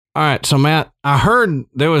All right. So, Matt, I heard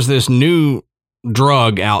there was this new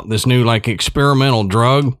drug out, this new like experimental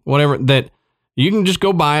drug, whatever, that you can just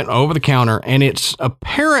go buy it over the counter, and it's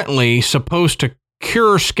apparently supposed to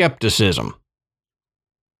cure skepticism.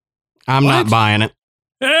 I'm not buying it.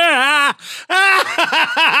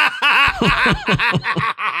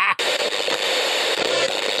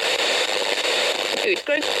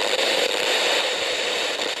 Good.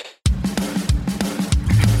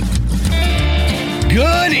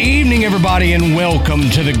 Good evening, everybody, and welcome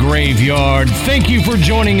to the Graveyard. Thank you for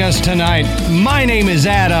joining us tonight. My name is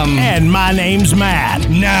Adam. And my name's Matt.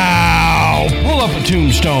 Now, pull up a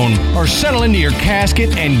tombstone or settle into your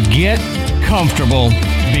casket and get comfortable,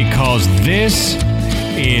 because this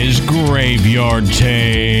is Graveyard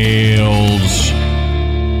Tales.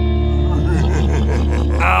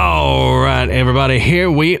 All right, everybody, here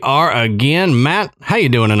we are again. Matt, how you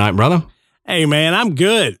doing tonight, brother? Hey, man, I'm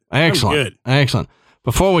good. Excellent. I'm good. Excellent.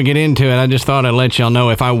 Before we get into it, I just thought I'd let y'all know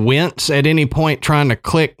if I wince at any point trying to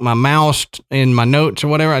click my mouse in my notes or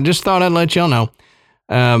whatever, I just thought I'd let y'all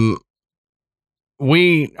know.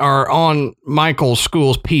 We are on Michael's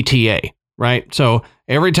school's PTA, right? So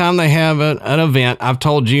every time they have an event, I've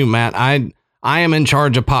told you, Matt, I am in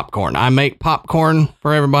charge of popcorn. I make popcorn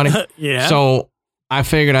for everybody. Yeah. So I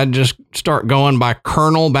figured I'd just start going by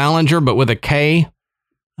Colonel Ballinger, but with a K,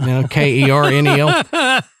 Kernel.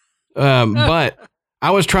 But I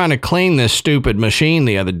was trying to clean this stupid machine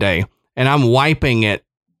the other day, and I'm wiping it,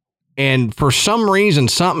 and for some reason,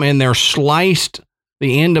 something in there sliced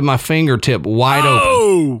the end of my fingertip wide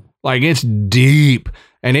open. Like it's deep,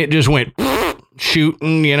 and it just went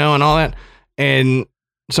shooting, and all that. And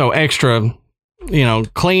so extra,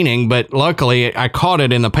 cleaning, but luckily I caught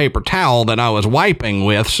it in the paper towel that I was wiping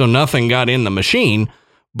with, so nothing got in the machine,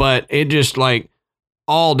 but it just like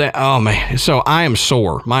all day. Oh man. So I am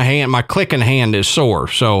sore. My clicking hand is sore.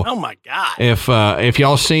 So, oh my God. If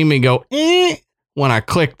y'all see me go, when I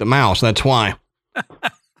click the mouse, that's why.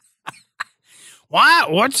 Why?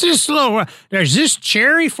 What's this little? There's this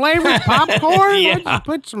cherry flavored popcorn. Yeah. Why'd you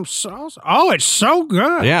put some sauce? Oh, it's so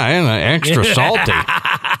good. Yeah, and extra salty.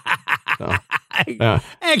 So,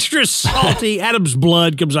 extra salty. Adam's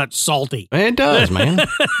blood comes out salty. It does, man.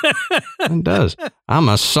 It does. I'm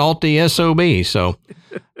a salty SOB. So,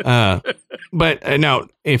 but no,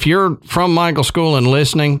 if you're from Michael's school and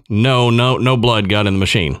listening, no blood got in the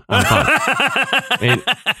machine. I'm fine.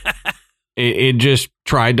 It just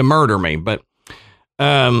tried to murder me, but.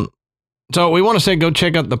 So we want to say go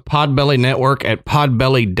check out the Podbelly Network at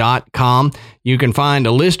podbelly.com. You can find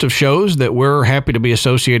a list of shows that we're happy to be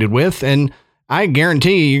associated with, and I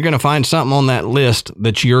guarantee you're going to find something on that list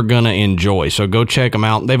that you're going to enjoy. So go check them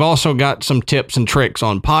out. They've also got some tips and tricks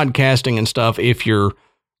on podcasting and stuff if you're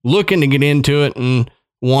looking to get into it and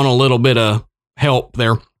want a little bit of help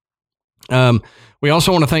there. We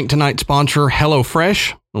also want to thank tonight's sponsor,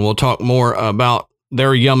 HelloFresh, and we'll talk more about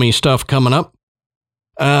their yummy stuff coming up.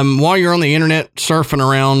 While you're on the internet surfing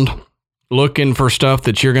around looking for stuff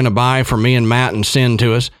that you're going to buy for me and Matt and send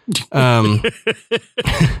to us.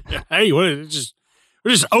 Hey, we're just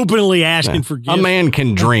openly asking for gifts. A man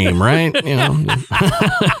can dream, right?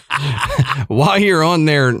 While you're on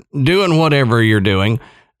there doing whatever you're doing,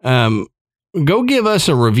 go give us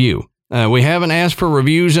a review. We haven't asked for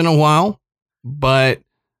reviews in a while, but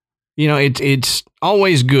it's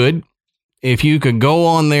always good if you could go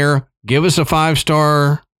on there, give us a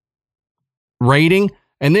 5-star rating,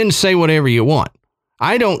 and then say whatever you want.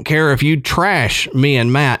 I don't care if you trash me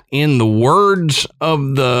and Matt in the words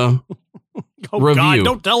of the review. God,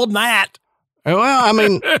 don't tell them that. Well, I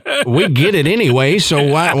mean, we get it anyway, so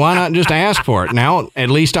why not just ask for it? Now, at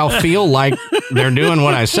least I'll feel like they're doing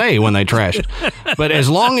what I say when they trash it. But as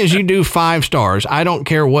long as you do 5 stars, I don't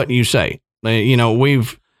care what you say. I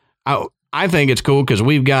think it's cool because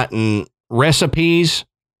we've gotten recipes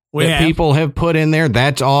people have put in there.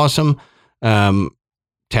 That's awesome.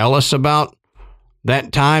 Tell us about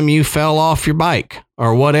that time you fell off your bike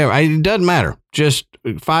or whatever. It doesn't matter. Just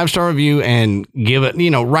 5-star review and give it,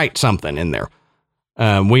 write something in there.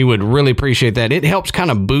 We would really appreciate that. It helps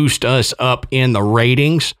kind of boost us up in the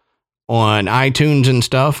ratings on iTunes and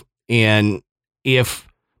stuff. And if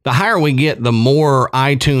the higher we get, the more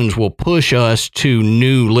iTunes will push us to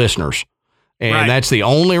new listeners. And that's the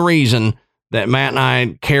only reason that Matt and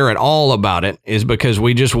I care at all about it, is because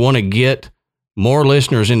we just want to get more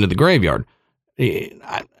listeners into the graveyard.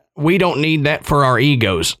 We don't need that for our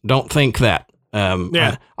egos. Don't think that.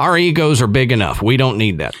 Our egos are big enough. We don't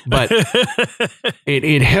need that. But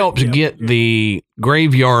it helps get the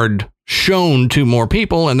graveyard shown to more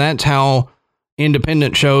people, and that's how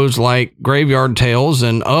independent shows like Graveyard Tales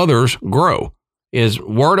and others grow. is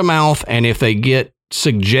word of mouth and if they get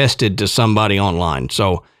suggested to somebody online.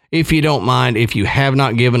 So if you don't mind, if you have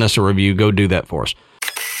not given us a review, go do that for us.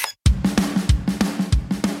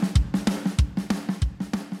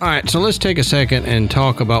 All right, so let's take a second and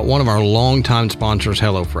talk about one of our longtime sponsors,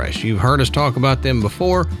 HelloFresh. You've heard us talk about them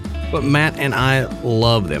before, but Matt and I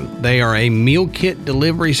love them. They are a meal kit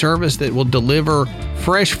delivery service that will deliver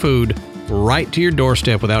fresh food right to your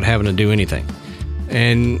doorstep without having to do anything.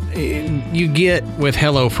 And you get with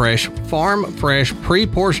HelloFresh farm fresh,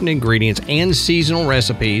 pre-portioned ingredients and seasonal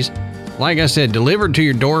recipes. Like I said, delivered to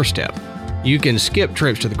your doorstep. You can skip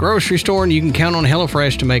trips to the grocery store and you can count on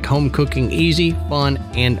HelloFresh to make home cooking easy, fun,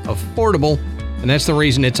 and affordable. And that's the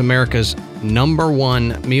reason it's America's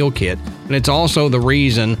 #1 meal kit. And it's also the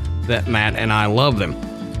reason that Matt and I love them.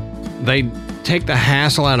 They take the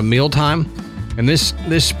hassle out of mealtime. And this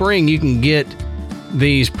spring, you can get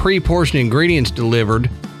these pre-portioned ingredients delivered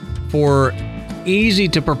for easy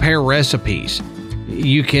to prepare recipes.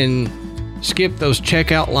 You can skip those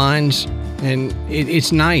checkout lines. And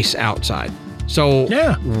it's nice outside. So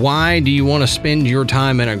why do you want to spend your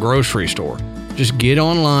time in a grocery store? Just get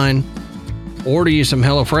online, order you some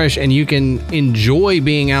HelloFresh, and you can enjoy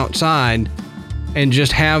being outside and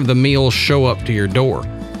just have the meals show up to your door.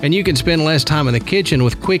 And you can spend less time in the kitchen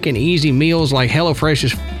with quick and easy meals like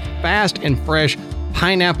HelloFresh's fast and fresh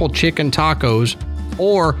pineapple chicken tacos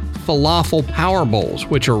or falafel power bowls,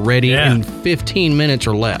 which are ready in 15 minutes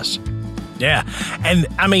or less. Yeah. And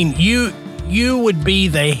I mean, you would be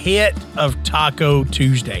the hit of Taco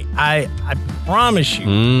Tuesday. I promise you.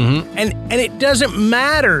 Mm-hmm. And it doesn't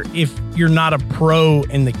matter if you're not a pro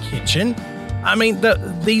in the kitchen. I mean,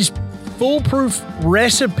 these foolproof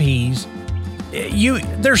recipes,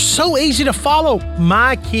 they're so easy to follow.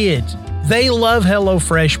 My kids, they love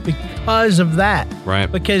HelloFresh because of that.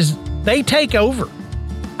 Right. Because they take over.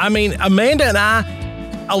 I mean, Amanda and I,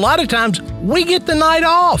 a lot of times we get the night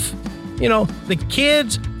off. You know, the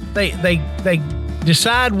kids, they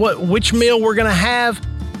decide which meal we're going to have,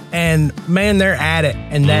 and man, they're at it.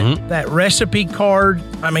 And that recipe card,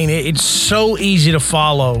 I mean, it's so easy to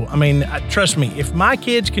follow. I mean, trust me, if my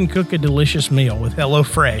kids can cook a delicious meal with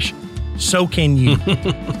HelloFresh, so can you.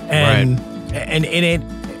 And it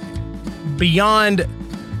beyond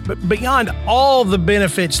all the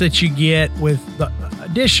benefits that you get with the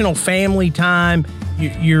additional family time,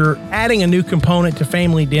 you're adding a new component to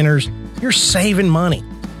family dinners. You're saving money.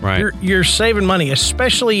 Right. You're saving money,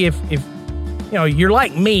 especially if you know you're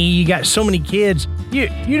like me. You got so many kids.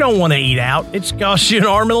 You don't want to eat out. It's cost you an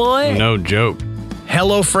arm and a leg. No joke.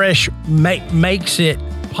 HelloFresh makes it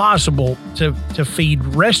possible to feed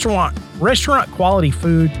restaurant quality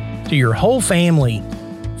food to your whole family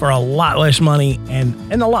for a lot less money and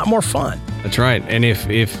a lot more fun. That's right. And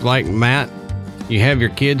if like Matt, you have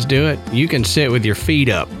your kids do it, you can sit with your feet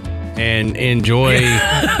up and enjoy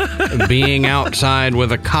being outside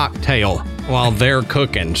with a cocktail while they're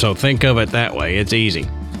cooking. So think of it that way. It's easy.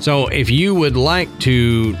 So if you would like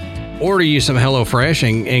to order you some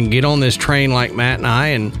HelloFresh and get on this train like Matt and I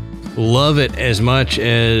and love it as much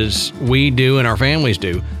as we do and our families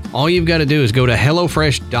do, all you've got to do is go to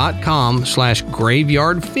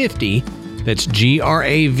HelloFresh.com/graveyard50. That's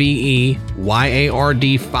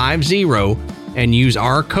GRAVEYARD50 and use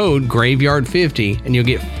our code graveyard50 and you'll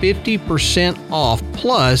get 50% off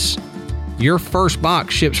plus your first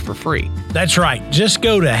box ships for free. That's right. Just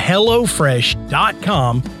go to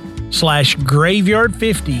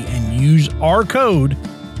HelloFresh.com/graveyard50 and use our code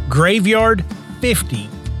graveyard50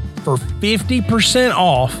 for 50%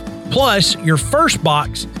 off plus your first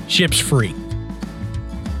box ships free.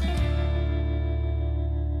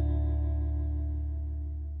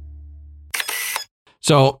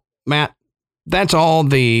 So, Matt, that's all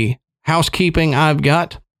the housekeeping I've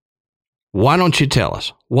got. Why don't you tell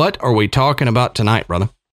us, what are we talking about tonight, brother?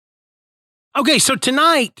 Okay, so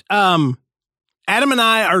tonight, Adam and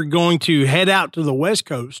I are going to head out to the West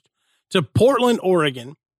Coast, to Portland,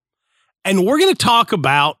 Oregon, and we're going to talk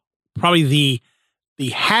about probably the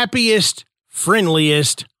happiest,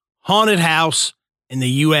 friendliest haunted house in the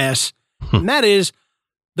U.S., and that is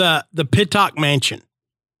the Pittock Mansion.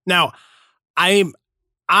 Now, I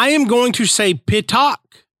am going to say Pittock.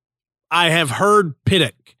 I have heard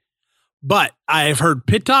Pittock, but I have heard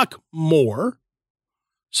Pittock more.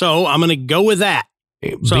 So I'm going to go with that.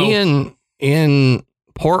 Being in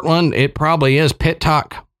Portland, it probably is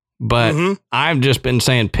Pittock, but I've just been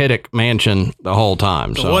saying Pittock Mansion the whole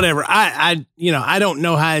time. So whatever. I don't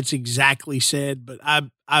know how it's exactly said, but I've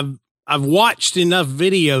watched enough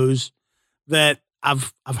videos that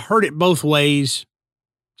I've heard it both ways.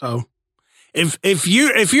 So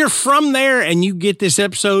if you're from there and you get this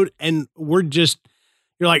episode and we're just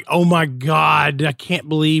you're like, oh my God, I can't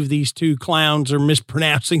believe these two clowns are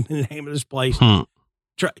mispronouncing the name of this place.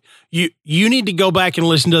 You need to go back and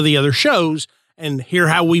listen to the other shows and hear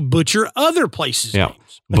how we butcher other places'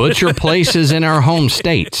 names. Butcher places in our home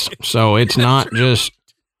states. So it's not just,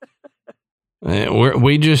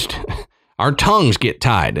 our tongues get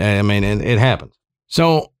tied. I mean, it happens.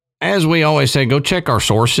 So as we always say, go check our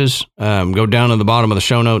sources. Go down to the bottom of the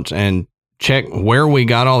show notes and check where we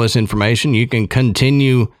got all this information. You can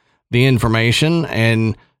continue the information,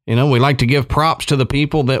 and we like to give props to the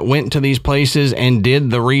people that went to these places and did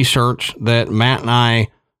the research that Matt and I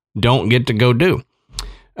don't get to go do.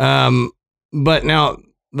 But now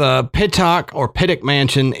the Pittock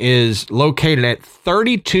Mansion is located at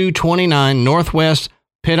 3229 Northwest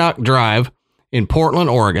Pittock Drive in Portland,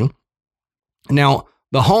 Oregon. Now,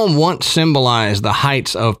 the home once symbolized the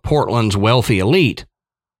heights of Portland's wealthy elite,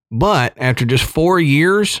 but after just 4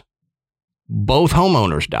 years, both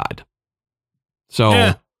homeowners died.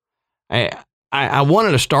 So I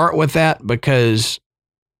wanted to start with that because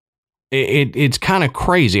it's kind of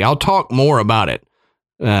crazy. I'll talk more about it,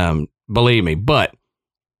 believe me. But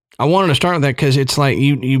I wanted to start with that because it's like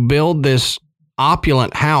you build this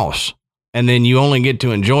opulent house and then you only get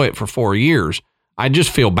to enjoy it for 4 years. I just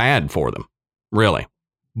feel bad for them, really.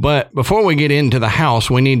 But before we get into the house,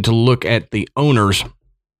 we need to look at the owners,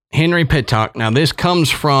 Henry Pittock. Now, this comes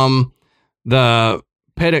from the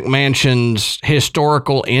Pittock Mansion's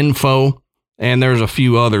historical info, and there's a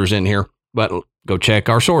few others in here, but go check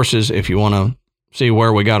our sources if you want to see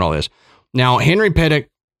where we got all this. Now, Henry Pittock,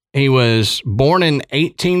 he was born in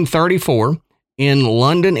 1834 in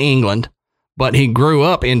London, England, but he grew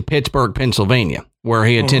up in Pittsburgh, Pennsylvania, where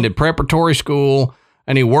he attended preparatory school,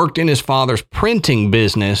 and he worked in his father's printing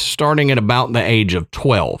business starting at about the age of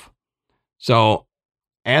 12. So,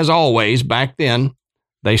 as always, back then,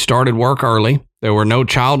 they started work early. There were no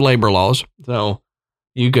child labor laws, so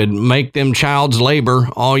you could make them child's labor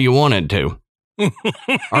all you wanted to.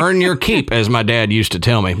 Earn your keep, as my dad used to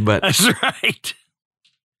tell me. But that's right.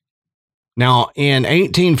 Now, in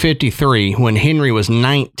 1853, when Henry was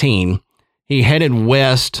 19, he headed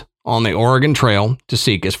west on the Oregon Trail to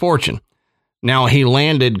seek his fortune. Now, he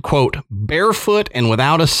landed, quote, barefoot and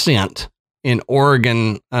without a cent in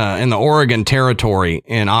Oregon, in the Oregon Territory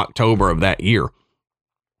in October of that year.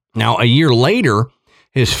 Now, a year later,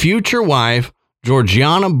 his future wife,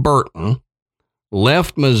 Georgiana Burton,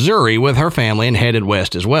 left Missouri with her family and headed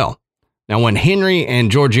west as well. Now, when Henry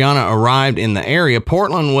and Georgiana arrived in the area,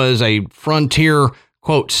 Portland was a frontier,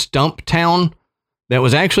 quote, stump town that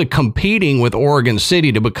was actually competing with Oregon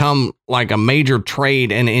City to become like a major trade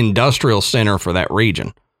and industrial center for that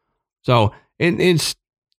region. So it's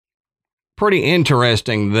pretty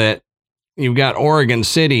interesting that you've got Oregon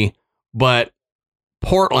City, but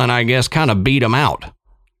Portland, I guess, kind of beat them out.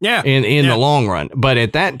 Yeah. In the long run. But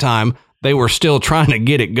at that time, they were still trying to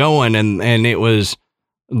get it going, and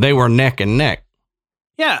they were neck and neck.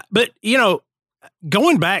 Yeah, but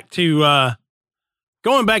going back to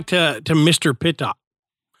Mr. Pittock,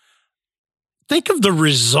 think of the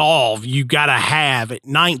resolve you got to have at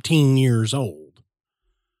 19 years old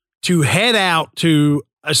to head out to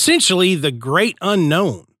essentially the great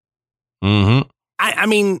unknown. Mm-hmm. I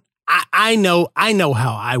mean, I know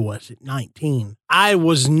how I was at 19. I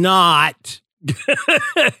was not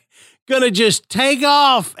going to just take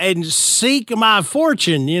off and seek my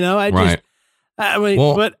fortune.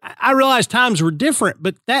 But I realized times were different,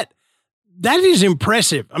 but that is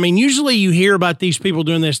impressive. I mean, usually you hear about these people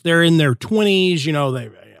doing this. They're in their 20s,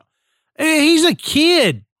 he's a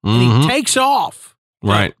kid and he takes off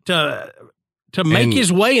to make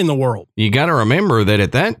his way in the world. You got to remember that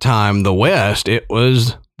at that time, the West, it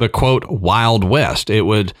was the quote Wild West.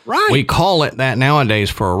 We call it that nowadays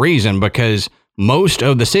for a reason, because most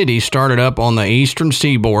of the cities started up on the eastern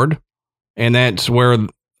seaboard, and that's where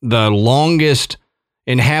the longest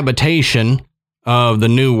inhabitation of the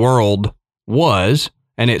New World was,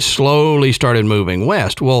 and it slowly started moving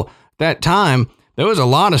west. Well, that time, there was a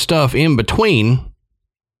lot of stuff in between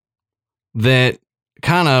that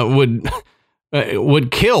kind of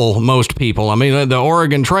would kill most people. I mean, the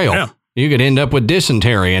Oregon Trail. Yeah. You could end up with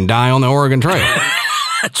dysentery and die on the Oregon Trail.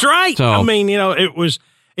 That's right. So, I mean, it was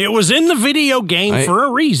in the video game for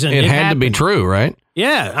a reason. It had to be true, right?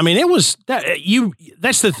 Yeah. I mean, it was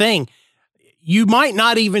that's the thing. You might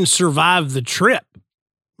not even survive the trip.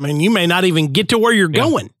 I mean, you may not even get to where you're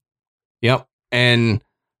going. Yep. And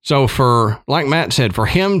so like Matt said, for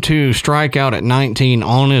him to strike out at 19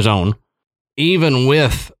 on his own, even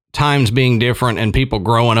with times being different and people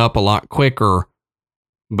growing up a lot quicker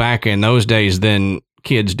back in those days than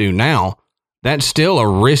kids do now, that's still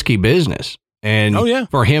a risky business. And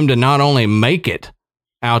for him to not only make it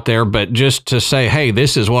out there, but just to say, hey,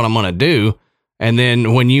 this is what I'm going to do. And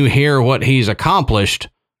then when you hear what he's accomplished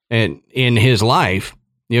in his life,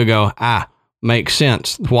 you go, makes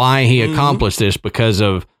sense why he accomplished this, because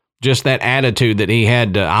of just that attitude that he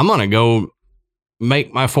had to, I'm going to go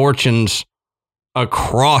make my fortunes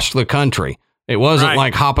across the country. It wasn't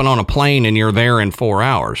like hopping on a plane and you're there in 4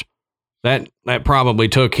 hours. That probably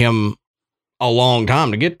took him a long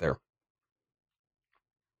time to get there.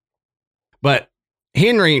 But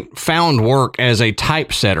Henry found work as a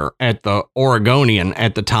typesetter at the Oregonian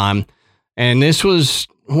at the time, and this was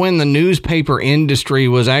when the newspaper industry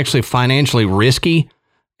was actually financially risky,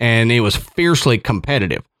 and it was fiercely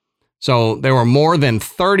competitive. So there were more than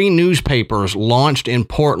 30 newspapers launched in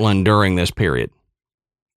Portland during this period.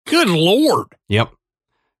 Good Lord. Yep.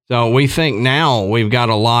 So we think now we've got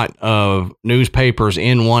a lot of newspapers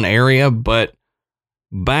in one area, but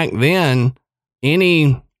back then,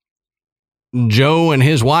 any Joe and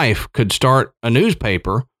his wife could start a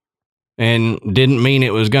newspaper, and didn't mean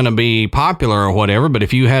it was going to be popular or whatever. But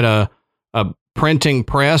if you had a printing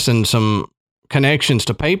press and some connections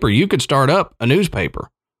to paper, you could start up a newspaper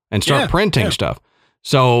and start printing stuff.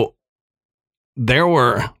 So there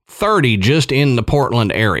were 30 just in the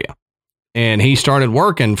Portland area, and he started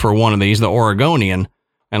working for one of these, the Oregonian.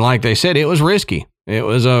 And like they said, it was risky. It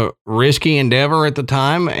was a risky endeavor at the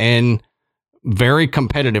time and very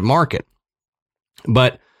competitive market.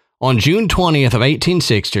 But on June 20th of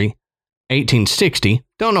 1860,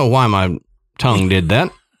 don't know why my tongue did that.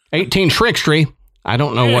 1860, I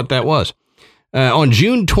don't know what that was. On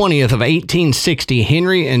June 20th of 1860,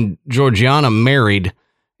 Henry and Georgiana married,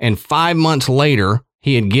 and 5 months later,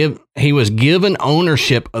 he was given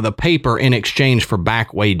ownership of the paper in exchange for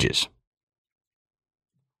back wages.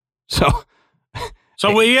 So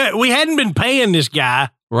we hadn't been paying this guy,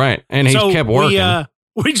 right? And he's kept working.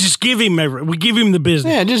 We just give him the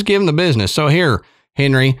business. Yeah, just give him the business. So here,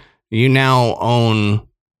 Henry, you now own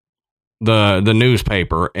the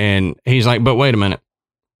newspaper. And he's like, but wait a minute,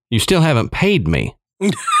 you still haven't paid me.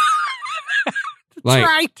 That's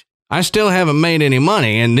right. I still haven't made any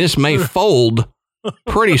money, and this may fold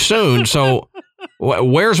pretty soon. So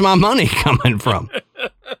where's my money coming from?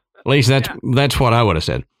 At least that's what I would have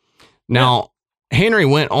said. Now, Henry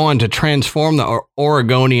went on to transform the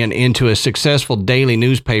Oregonian into a successful daily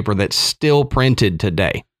newspaper that's still printed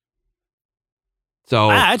today. So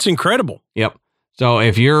that's incredible. Yep. So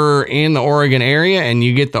if you're in the Oregon area and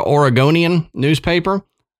you get the Oregonian newspaper,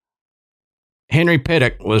 Henry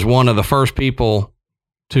Pittock was one of the first people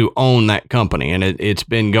to own that company, and it's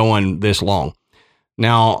been going this long.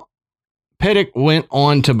 Now, Pittock went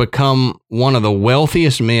on to become one of the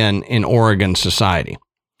wealthiest men in Oregon society.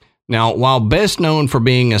 Now, while best known for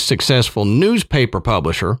being a successful newspaper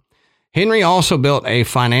publisher, Henry also built a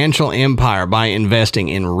financial empire by investing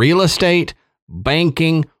in real estate,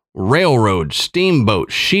 banking, railroads,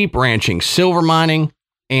 steamboats, sheep ranching, silver mining,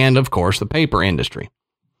 and, of course, the paper industry.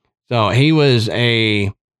 So he was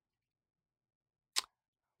a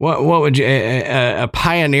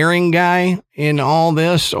pioneering guy in all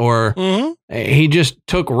this, or he just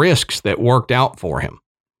took risks that worked out for him.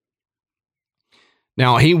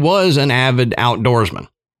 Now, he was an avid outdoorsman,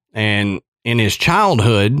 and in his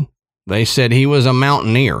childhood, they said he was a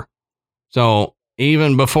mountaineer. So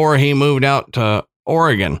even before he moved out to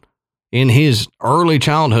Oregon, in his early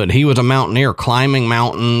childhood, he was a mountaineer, climbing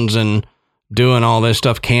mountains and doing all this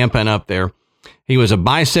stuff, camping up there. He was a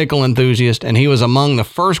bicycle enthusiast, and he was among the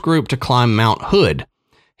first group to climb Mount Hood.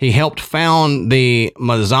 He helped found the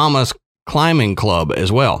Mazamas Climbing Club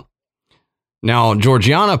as well. Now,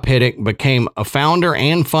 Georgiana Pittock became a founder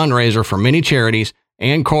and fundraiser for many charities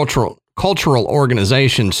and cultural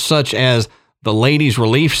organizations such as the Ladies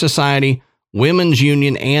Relief Society, Women's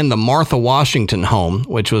Union, and the Martha Washington Home,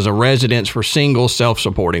 which was a residence for single,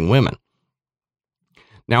 self-supporting women.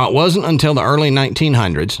 Now, it wasn't until the early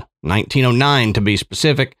 1900s, 1909 to be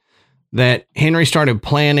specific, that Henry started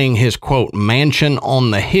planning his, quote, mansion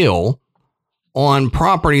on the hill on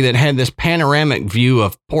property that had this panoramic view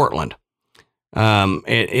of Portland.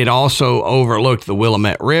 It also overlooked the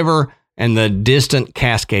Willamette River and the distant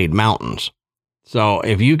Cascade Mountains. So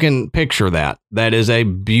if you can picture that is a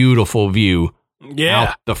beautiful view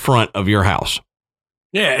out the front of your house.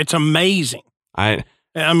 Yeah, it's amazing. I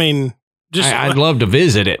mean, I'd love to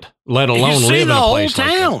visit it, let alone live in a place like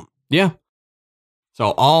that. The whole town. Yeah.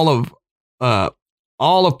 So all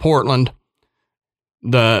of Portland,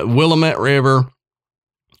 the Willamette River,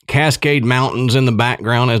 Cascade Mountains in the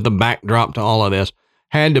background as the backdrop to all of this,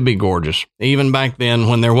 had to be gorgeous, even back then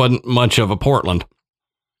when there wasn't much of a Portland.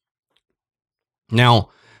 Now,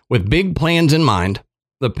 With big plans in mind,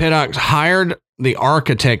 the Pittocks hired the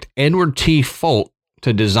architect Edward T. Folt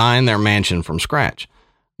to design their mansion from scratch.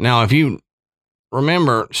 Now, if you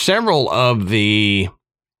remember, several of the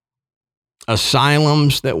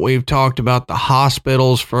asylums that we've talked about, the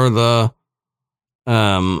hospitals for the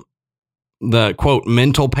quote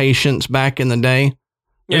mental patients back in the day,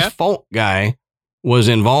 this Folt guy was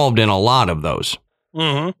involved in a lot of those.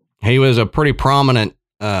 Mm-hmm. He was a pretty prominent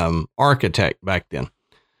architect back then.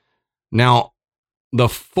 Now, the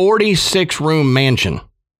 46-room mansion,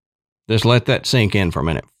 just let that sink in for a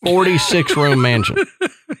minute. 46-room mansion.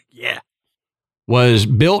 Yeah. Was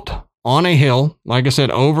built on a hill, like I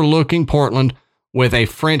said, overlooking Portland, with a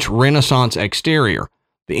French Renaissance exterior.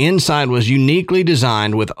 The inside was uniquely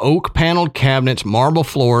designed with oak paneled cabinets, marble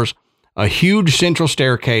floors, a huge central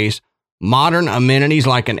staircase, modern amenities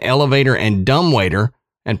like an elevator and dumbwaiter,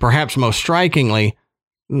 and perhaps most strikingly,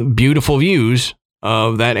 beautiful views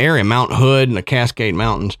of that area, Mount Hood and the Cascade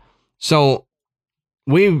Mountains. So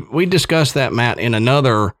we discussed that, Matt, in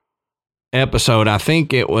another episode. I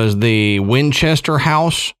think it was the Winchester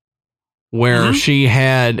house where she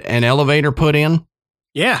had an elevator put in.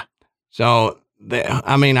 Yeah. So,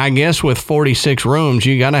 I guess with 46 rooms,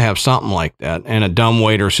 you got to have something like that and a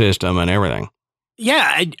dumbwaiter system and everything.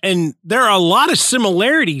 Yeah. And there are a lot of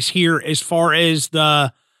similarities here as far as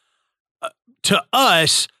to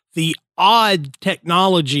us, the odd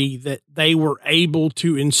technology that they were able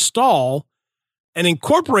to install and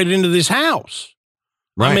incorporate into this house.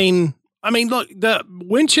 Right. I mean, look, the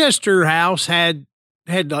Winchester house had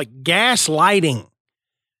like gas lighting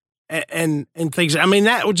and things. I mean,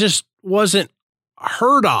 that just wasn't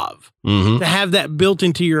heard of to have that built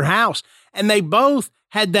into your house. And they both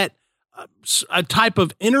had that a type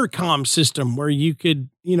of intercom system where you could,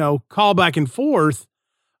 call back and forth.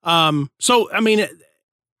 So, I mean,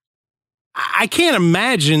 I can't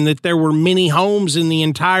imagine that there were many homes in the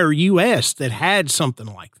entire U.S. that had something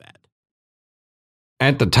like that.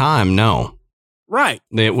 At the time, no. Right.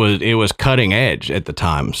 It was cutting edge at the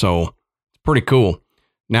time, so it's pretty cool.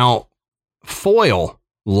 Now, foil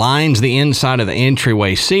lines the inside of the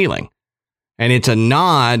entryway ceiling, and it's a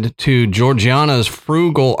nod to Georgiana's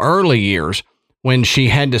frugal early years when she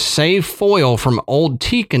had to save foil from old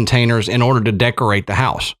tea containers in order to decorate the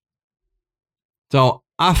house. So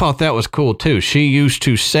I thought that was cool too. She used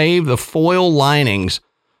to save the foil linings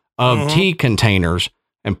of tea containers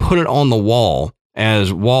and put it on the wall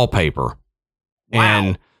as wallpaper. Wow.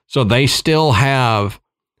 And so they still have,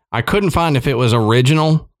 I couldn't find if it was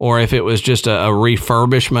original or if it was just a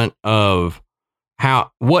refurbishment of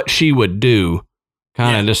what she would do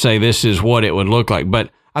kind of to say this is what it would look like.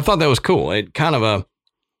 But I thought that was cool. It kind of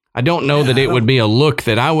I don't know that it would be a look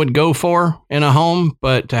that I would go for in a home,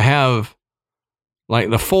 but to have like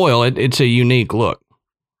the foil, it's a unique look.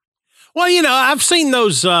 Well, I've seen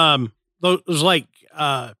those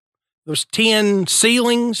tin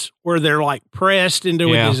ceilings where they're like pressed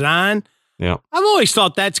into a design. Yeah. I've always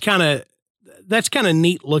thought that's kind of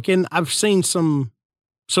neat looking. I've seen some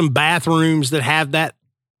bathrooms that have that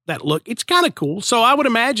look. It's kind of cool. So I would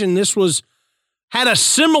imagine this had a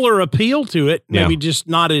similar appeal to it. Maybe just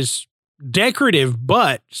not as decorative,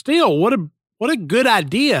 but still, what a good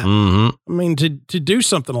idea. I mean, to do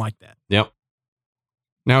something like that. Yep.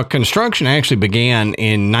 Now, construction actually began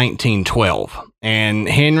in 1912, and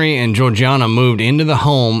Henry and Georgiana moved into the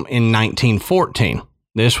home in 1914.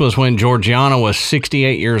 This was when Georgiana was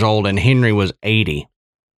 68 years old and Henry was 80.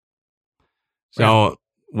 So,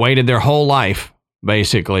 waited their whole life,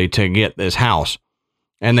 basically, to get this house.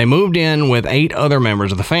 And they moved in with 8 other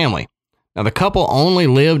members of the family. Now, the couple only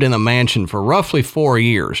lived in the mansion for roughly 4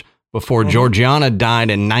 years before Georgiana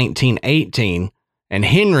died in 1918, and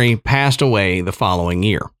Henry passed away the following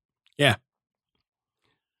year. Yeah.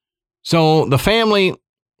 So the family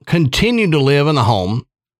continued to live in the home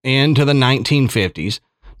into the 1950s.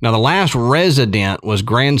 Now, the last resident was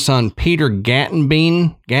grandson Peter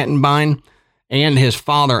Gattenbein and his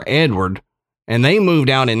father Edward, and they moved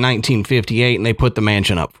out in 1958 and they put the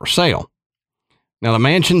mansion up for sale. Now, the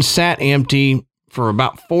mansion sat empty for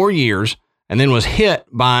about 4 years and then was hit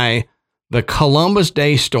by the Columbus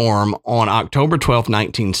Day storm on October 12,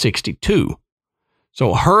 1962.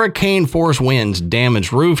 So hurricane-force winds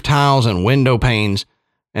damaged roof tiles and window panes,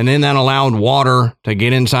 and then that allowed water to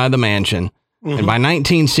get inside the mansion. And by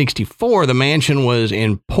 1964, the mansion was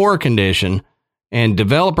in poor condition, and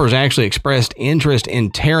developers actually expressed interest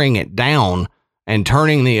in tearing it down and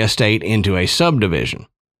turning the estate into a subdivision.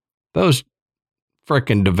 Those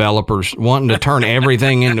frickin' developers wanting to turn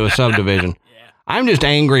everything into a subdivision. I'm just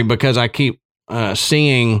angry because I keep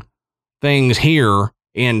seeing things here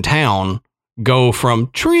in town go from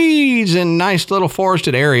trees and nice little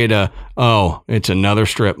forested area to, oh, it's another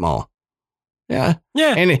strip mall. Yeah.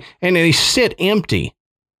 Yeah. And they sit empty.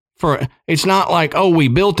 It's not like, oh, we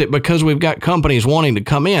built it because we've got companies wanting to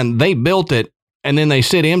come in. They built it and then they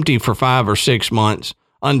sit empty for 5 or 6 months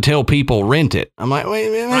until people rent it. I'm like, wait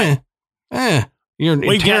a minute.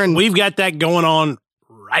 We've got that going on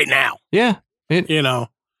right now. Yeah.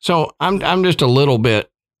 So I'm just a little bit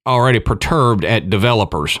already perturbed at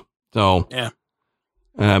developers. So, yeah.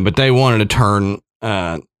 But they wanted to turn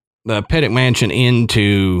the Pittock Mansion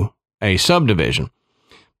into a subdivision.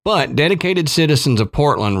 But dedicated citizens of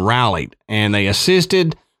Portland rallied, and they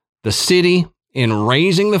assisted the city in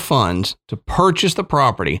raising the funds to purchase the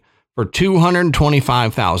property for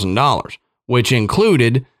 $225,000, which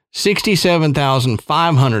included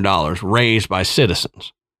 $67,500 raised by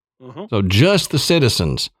citizens. Mm-hmm. So just the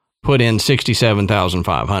citizens put in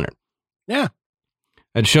 $67,500. Yeah.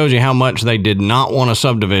 It shows you how much they did not want a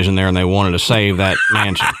subdivision there, and they wanted to save that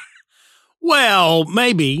mansion. Well,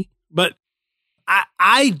 maybe, but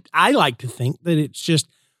I like to think that it's just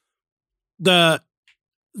the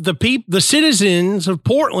citizens of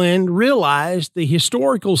Portland realized the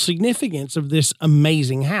historical significance of this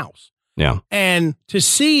amazing house. Yeah. And to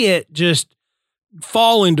see it just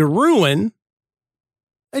fall into ruin,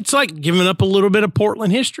 it's like giving up a little bit of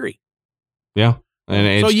Portland history. Yeah. And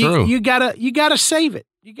it's true. You gotta save it.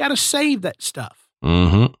 You gotta save that stuff.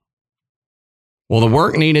 Mm-hmm. Well, the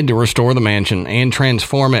work needed to restore the mansion and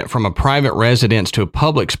transform it from a private residence to a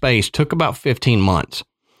public space took about 15 months.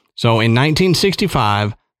 So in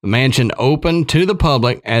 1965, the mansion opened to the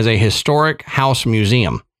public as a historic house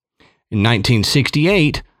museum. In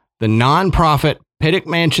 1968, the nonprofit Pittock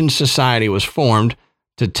Mansion Society was formed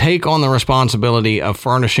to take on the responsibility of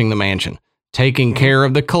furnishing the mansion, taking care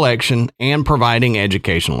of the collection, and providing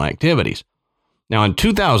educational activities. Now, in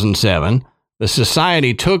 2007, the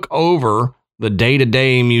society took over the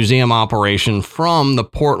day-to-day museum operation from the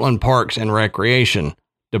Portland Parks and Recreation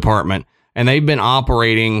Department, and they've been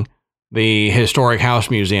operating the Historic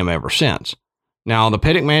House Museum ever since. Now, the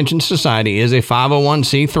Pittock Mansion Society is a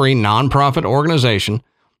 501c3 nonprofit organization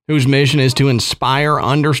whose mission is to inspire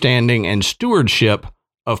understanding and stewardship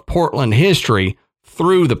of Portland history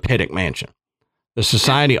through the Pittock Mansion. The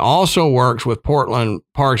society also works with Portland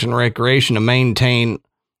Parks and Recreation to maintain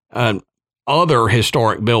other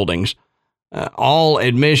historic buildings. All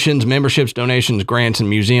admissions, memberships, donations, grants, and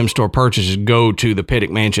museum store purchases go to the Pittock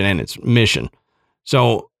Mansion and its mission.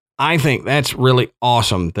 So I think that's really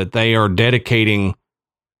awesome that they are dedicating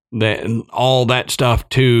all that stuff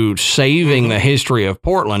to saving the history of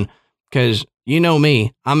Portland, because you know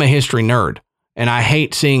me, I'm a history nerd, and I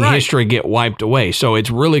hate seeing history get wiped away. So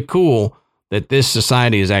it's really cool that this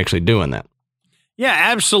society is actually doing that. Yeah,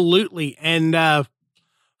 absolutely. And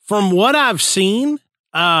from what I've seen,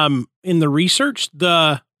 in the research,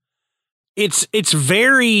 it's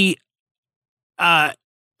very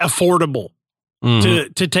affordable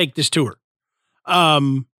to take this tour.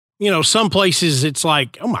 Some places it's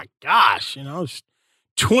like, oh my gosh, it's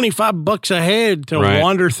 $25 a head to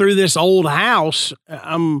wander through this old house.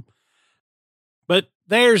 But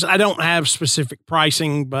I don't have specific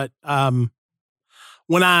pricing, but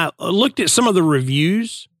when I looked at some of the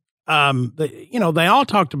reviews, they all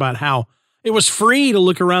talked about how it was free to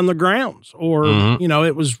look around the grounds, or,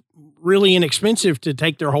 it was really inexpensive to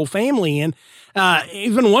take their whole family in.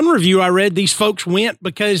 Even one review I read, these folks went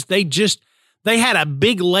because they had a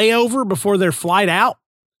big layover before their flight out,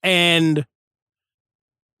 and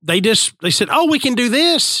they said, oh, we can do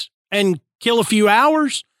this and kill a few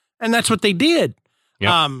hours. And that's what they did.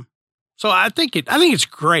 Yep. So I think it's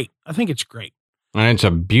great. I think it's great. And it's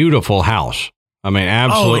a beautiful house. I mean,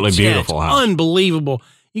 absolutely beautiful house. Unbelievable.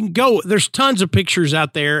 You can go, there's tons of pictures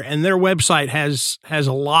out there, and their website has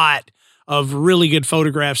a lot of really good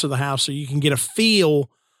photographs of the house. So you can get a feel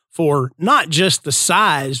for not just the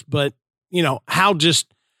size, but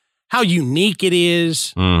how unique it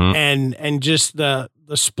is, and just the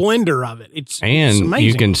splendor of it. It's amazing.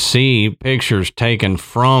 You can see pictures taken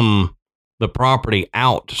from the property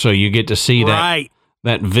out. So you get to see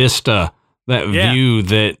that vista, that view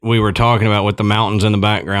that we were talking about with the mountains in the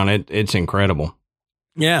background. It's incredible.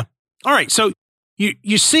 Yeah. All right. So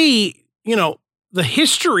you see, the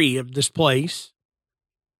history of this place,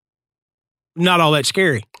 not all that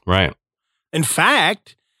scary. Right. In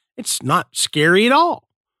fact, it's not scary at all.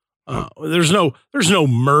 There's no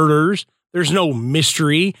murders. There's no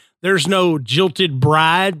mystery. There's no jilted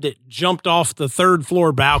bride that jumped off the 3rd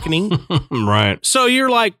floor balcony. Right. So you're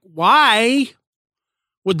like, why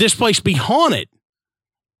would this place be haunted?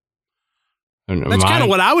 That's kind of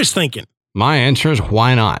what I was thinking. My answer is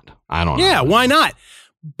why not? I don't know. Yeah, why not?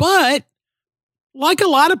 But like a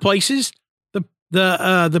lot of places,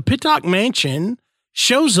 the Pittock Mansion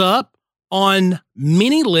shows up on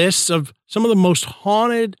many lists of some of the most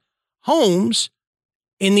haunted homes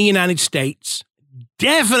in the United States.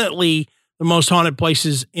 Definitely the most haunted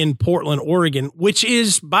places in Portland, Oregon, which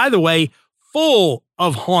is, by the way, full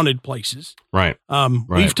of haunted places. Right. Right.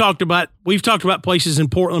 We've talked about places in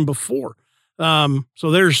Portland before.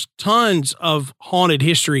 So there's tons of haunted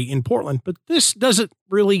history in Portland, but this doesn't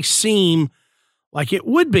really seem like it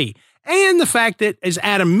would be. And the fact that, as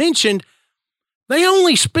Adam mentioned, they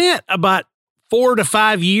only spent about 4 to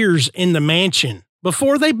 5 years in the mansion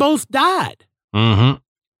before they both died.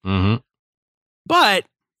 Mm-hmm. Mm-hmm. But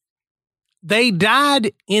they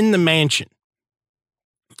died in the mansion.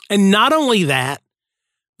 And not only that,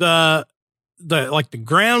 the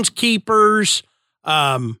groundskeepers,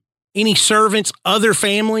 any servants, other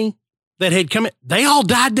family that had come in, they all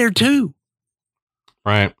died there too.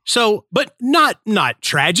 Right. So, but not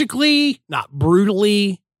tragically, not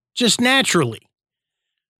brutally, just naturally.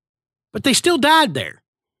 But they still died there.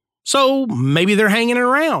 So maybe they're hanging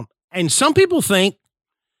around. And some people think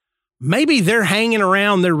maybe they're hanging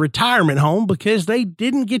around their retirement home because they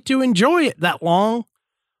didn't get to enjoy it that long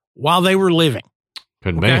while they were living.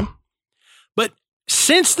 Could be. But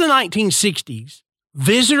since the 1960s,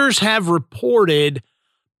 visitors have reported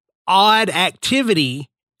odd activity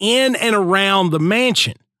in and around the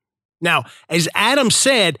mansion. Now, as Adam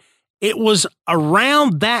said, it was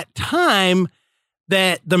around that time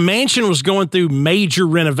that the mansion was going through major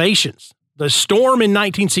renovations. The storm in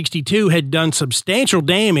 1962 had done substantial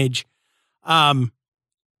damage.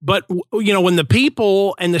 But, you know, when the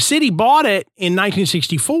people and the city bought it in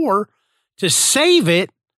 1964 to save it,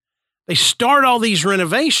 they start all these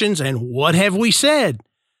renovations. And what have we said?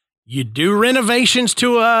 You do renovations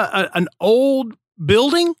to an old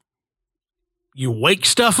building, you wake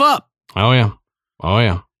stuff up. Oh, yeah. Oh,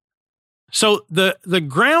 yeah. So the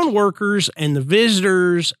ground workers and the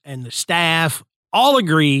visitors and the staff all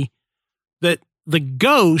agree that the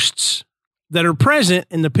ghosts that are present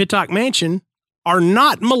in the Pittock Mansion are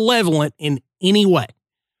not malevolent in any way.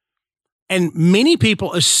 And many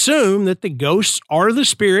people assume that the ghosts are the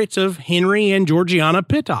spirits of Henry and Georgiana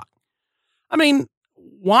Pittock. I mean,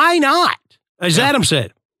 why not? As Adam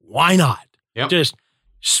said, why not? Yep. Just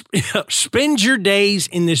spend your days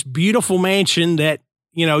in this beautiful mansion that,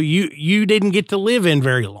 you know, you didn't get to live in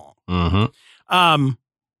very long. Mm-hmm.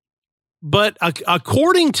 But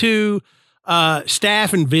according to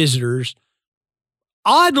staff and visitors,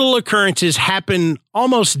 odd little occurrences happen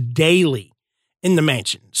almost daily in the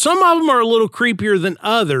mansion. Some of them are a little creepier than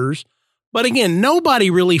others, but again, nobody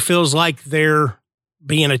really feels like they're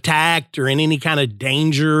being attacked or in any kind of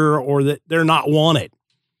danger or that they're not wanted.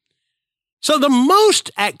 So the most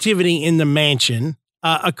activity in the mansion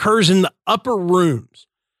occurs in the upper rooms.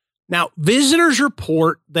 Now, visitors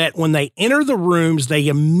report that when they enter the rooms, they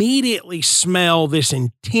immediately smell this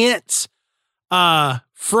intense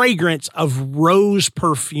fragrance of rose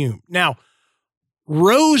perfume. Now,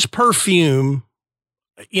 rose perfume,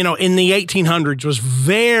 you know, in the 1800s was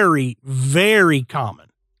very, very common.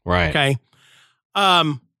 Right. Okay.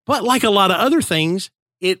 But like a lot of other things,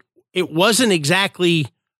 it wasn't exactly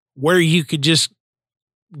where you could just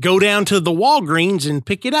go down to the Walgreens and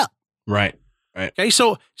pick it up. Right. Right. Okay.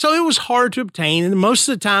 So it was hard to obtain. And most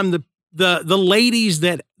of the time, the ladies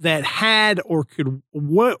that had or could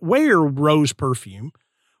wear rose perfume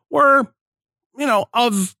were, you know,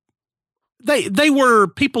 they were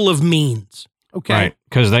people of means. Okay. Right.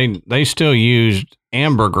 Because they still used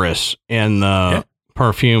ambergris in the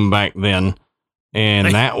perfume back then.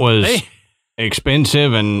 And that was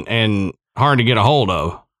expensive and hard to get a hold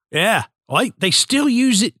of. Yeah. Like they still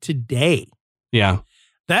use it today. Yeah.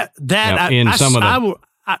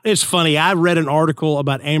 It's funny. I read an article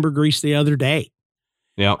about ambergris the other day.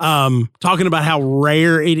 Yeah. Talking about how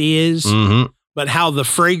rare it is, mm-hmm. but how the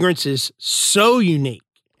fragrance is so unique.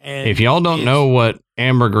 And if y'all don't know what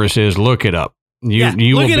ambergris is, look it up.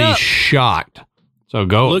 You will be shocked. So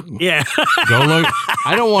go look. Yeah. Go look.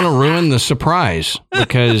 I don't want to ruin the surprise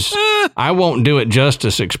because I won't do it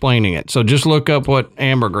justice explaining it. So just look up what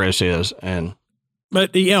ambergris is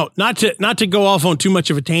But, you know, not to go off on too much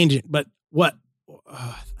of a tangent, but what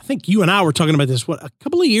I think you and I were talking about this, a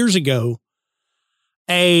couple of years ago,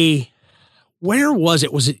 where was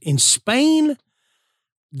it? Was it in Spain?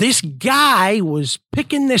 This guy was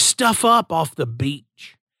picking this stuff up off the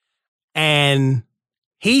beach and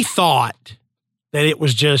he thought that it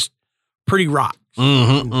was just pretty rocks.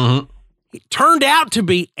 Mm-hmm, mm-hmm. It turned out to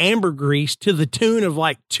be ambergris to the tune of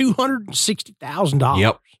like $260,000.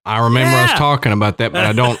 Yep. I remember us talking about that, but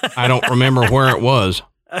I don't remember where it was.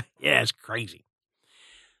 Yeah, it's crazy.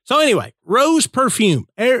 So anyway, rose perfume.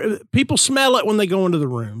 People smell it when they go into the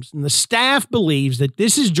rooms, and the staff believes that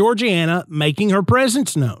this is Georgiana making her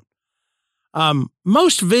presence known.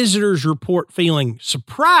 Most visitors report feeling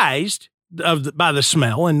surprised by the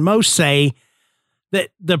smell, and most say that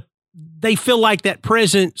they feel like that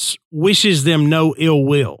presence wishes them no ill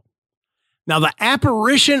will. Now, the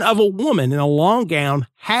apparition of a woman in a long gown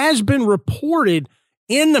has been reported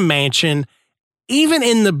in the mansion, even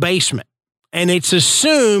in the basement. And it's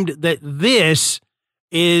assumed that this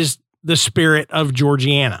is the spirit of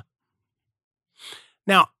Georgiana.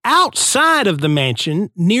 Now, outside of the mansion,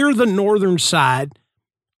 near the northern side,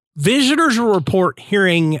 visitors will report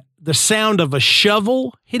hearing the sound of a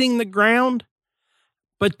shovel hitting the ground.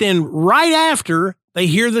 But then right after, they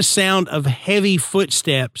hear the sound of heavy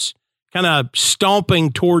footsteps kind of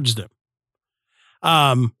stomping towards them.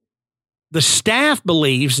 The staff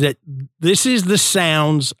believes that this is the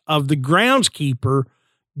sounds of the groundskeeper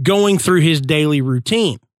going through his daily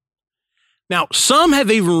routine. Now, some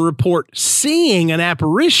have even reported seeing an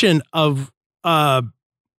apparition of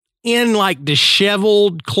in like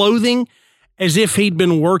disheveled clothing, as if he'd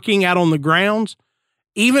been working out on the grounds,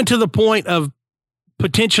 even to the point of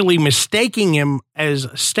potentially mistaking him as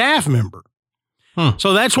a staff member.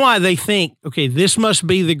 So that's why they think, okay, this must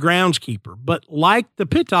be the groundskeeper. But like the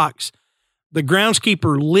Pittocks, the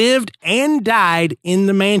groundskeeper lived and died in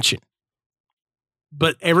the mansion.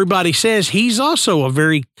 But everybody says he's also a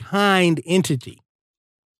very kind entity.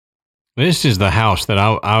 This is the house that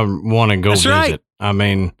I want to go visit. Right. I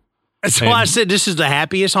mean, that's why I said this is the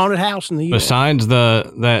happiest haunted house in the U.S. Besides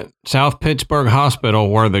that South Pittsburgh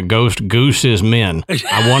Hospital where the ghost gooses men.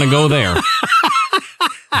 I want to go there.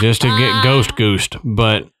 Just to get ghost goosed,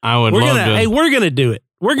 but I would love to. Hey, we're going to do it.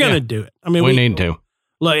 We're going to do it. I mean, we need to.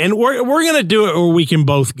 Look, and we're going to do it or we can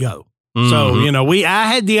both go. Mm-hmm. So, I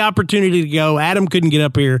had the opportunity to go. Adam couldn't get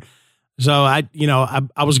up here. So I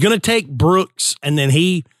was going to take Brooks and then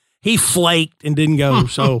he flaked and didn't go.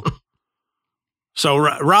 So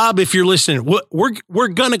Rob, if you're listening, we're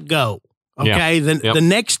going to go. Okay. The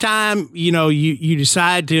next time, you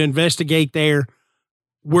decide to investigate there,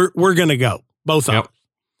 we're going to go. Both of us.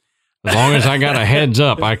 As long as I got a heads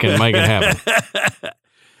up, I can make it happen.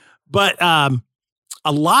 But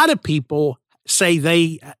a lot of people say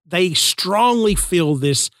they strongly feel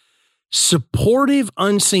this supportive,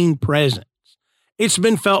 unseen presence. It's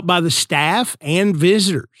been felt by the staff and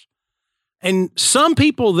visitors. And some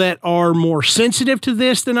people that are more sensitive to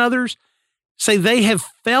this than others say they have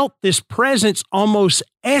felt this presence almost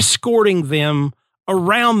escorting them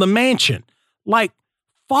around the mansion, like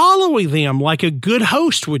following them like a good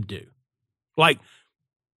host would do. Like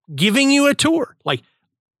giving you a tour, like,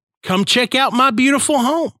 come check out my beautiful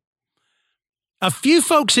home. A few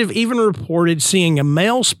folks have even reported seeing a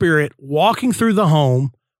male spirit walking through the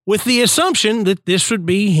home with the assumption that this would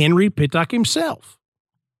be Henry Pittock himself.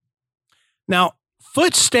 Now,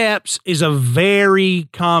 footsteps is a very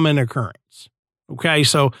common occurrence. Okay,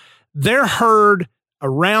 so they're heard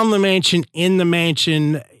around the mansion, in the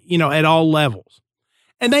mansion, at all levels.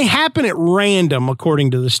 And they happen at random,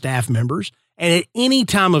 according to the staff members, and at any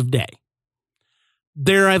time of day.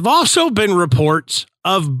 There have also been reports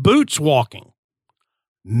of boots walking.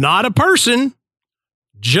 Not a person,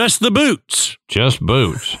 just the boots. Just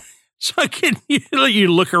boots. So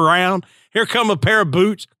you look around, here come a pair of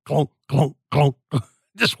boots, clunk, clunk, clunk,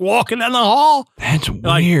 just walking down the hall. That's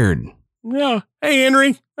weird. Yeah. Hey,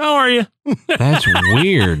 Henry, how are you? That's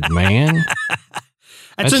weird, man.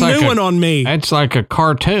 That's a new one on me. That's like a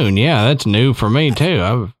cartoon. Yeah, that's new for me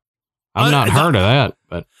too. I've not heard of that,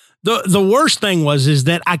 but the worst thing is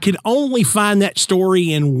that I could only find that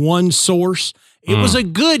story in one source. It was a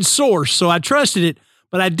good source, so I trusted it,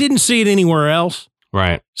 but I didn't see it anywhere else.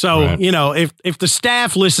 Right. So, if the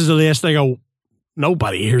staff listens to this, they go,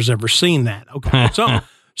 nobody here's ever seen that. Okay. So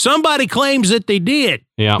somebody claims that they did.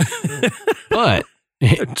 Yeah. But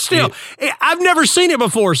still, I've never seen it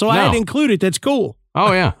before, so I had to include it. That's cool.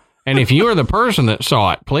 Oh, yeah. And if you are the person that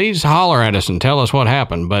saw it, please holler at us and tell us what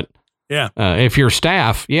happened. But if you're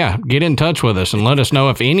staff, get in touch with us and let us know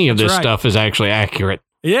if any of this stuff is actually accurate.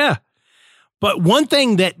 Yeah. But one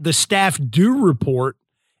thing that the staff do report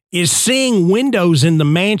is seeing windows in the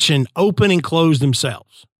mansion open and close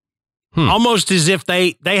themselves. Almost as if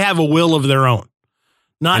they have a will of their own.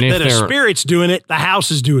 Not that a spirit's doing it, the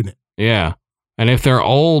house is doing it. Yeah. And if they're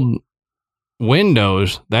old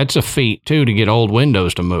windows, that's a feat too, to get old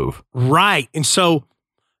windows to move. Right. And so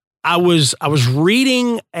I was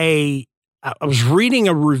reading a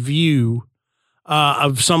review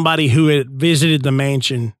of somebody who had visited the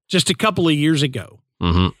mansion just a couple of years ago.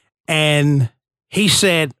 Mm-hmm. And he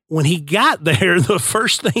said when he got there, the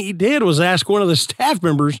first thing he did was ask one of the staff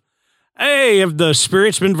members, "Hey, have the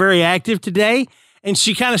spirits been very active today?" And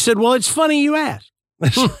she kind of said, "Well, it's funny you ask."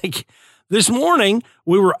 It's like, this morning,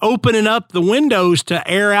 we were opening up the windows to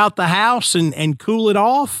air out the house and cool it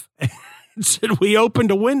off. And said we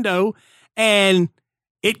opened a window and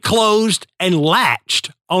it closed and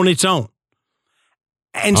latched on its own.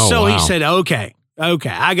 And so he said, okay,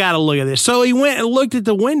 I got to look at this. So he went and looked at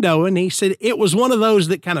the window and he said it was one of those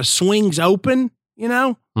that kind of swings open, you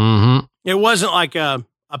know? Mm-hmm. It wasn't like a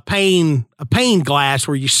pane glass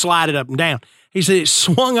where you slide it up and down. He said it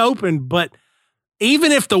swung open, but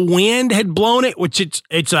even if the wind had blown it, which it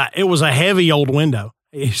was a heavy old window.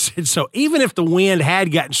 He said, so even if the wind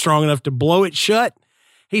had gotten strong enough to blow it shut,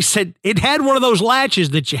 he said it had one of those latches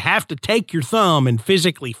that you have to take your thumb and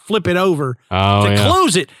physically flip it over to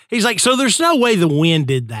close it. He's like, so there's no way the wind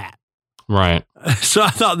did that. Right. So I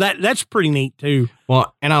thought that's pretty neat too.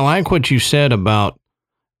 Well, and I like what you said about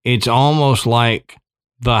it's almost like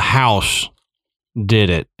the house did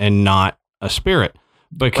it and not a spirit,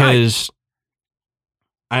 because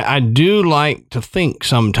I do like to think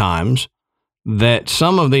sometimes that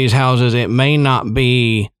some of these houses, it may not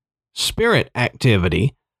be spirit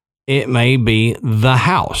activity. It may be the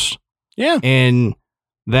house. Yeah. And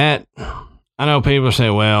that, I know people say,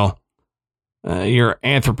 well, you're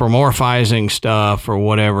anthropomorphizing stuff or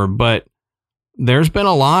whatever, but there's been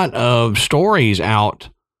a lot of stories out,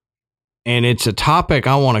 and it's a topic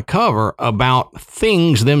I want to cover about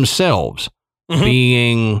things themselves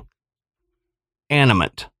being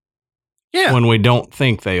animate when we don't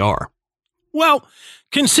think they are. Well,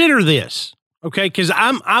 consider this, okay? Because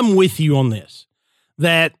I'm with you on this,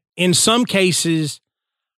 that in some cases,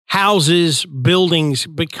 houses, buildings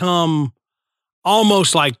become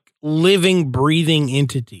almost like living, breathing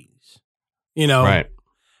entities, you know? Right.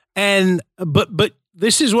 And, but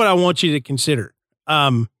this is what I want you to consider.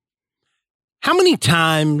 How many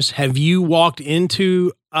times have you walked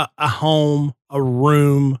into a home, a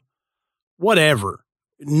room, whatever,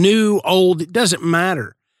 new, old, it doesn't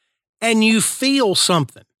matter, and you feel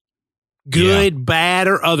something, good, bad,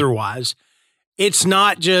 or otherwise? It's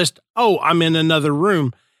not just, oh, I'm in another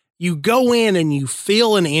room. You go in and you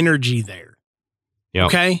feel an energy there. Yep.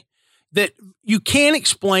 Okay? That you can't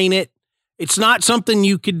explain it. It's not something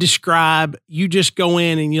you could describe. You just go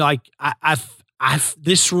in and you're like,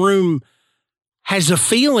 this room has a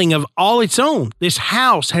feeling of all its own. This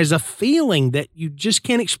house has a feeling that you just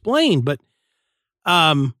can't explain. But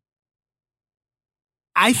I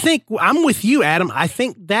think I'm with you, Adam. I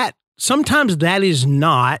think that sometimes that is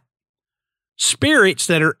not spirits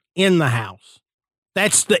that are in the house.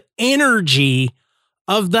 That's the energy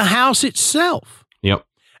of the house itself. Yep.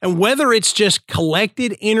 And whether it's just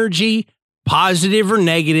collected energy, positive or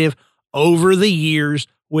negative, over the years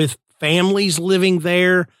with families living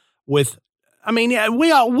there, we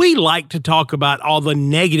like to talk about all the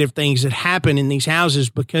negative things that happen in these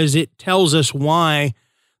houses because it tells us why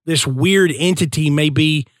this weird entity may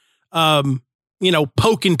be,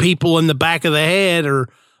 poking people in the back of the head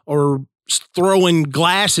or throwing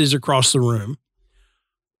glasses across the room.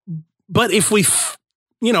 But if we,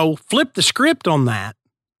 flip the script on that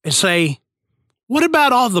and say, what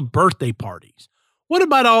about all the birthday parties? What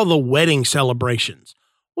about all the wedding celebrations?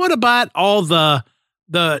 What about all a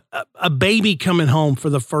baby coming home for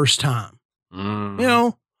the first time?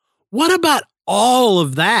 What about all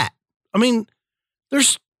of that? I mean,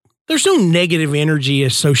 there's no negative energy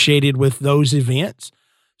associated with those events.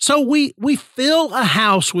 So we fill a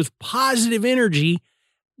house with positive energy.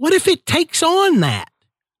 What if it takes on that?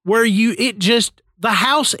 Where the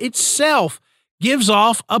house itself gives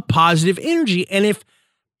off a positive energy. And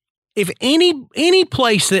if any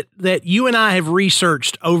place that you and I have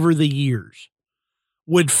researched over the years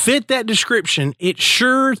would fit that description, it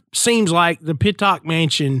sure seems like the Pittock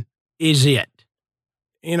Mansion is it.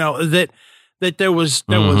 That there was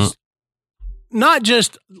not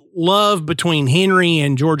just love between Henry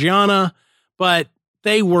and Georgiana, but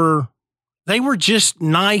they were just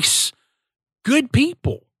nice, good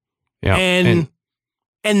people. Yeah.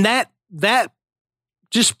 And that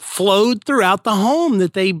just flowed throughout the home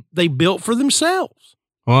that they built for themselves.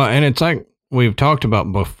 Well, and it's like we've talked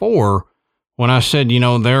about before when I said,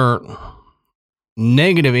 their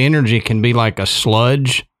negative energy can be like a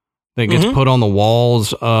sludge that gets put on the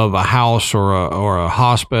walls of a house or a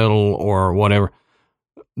hospital or whatever.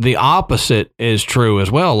 The opposite is true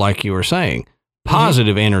as well, like you were saying.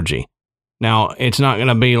 Positive energy. Now, it's not going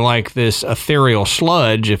to be like this ethereal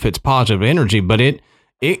sludge if it's positive energy, but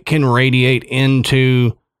it can radiate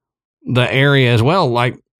into the area as well.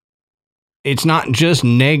 Like, it's not just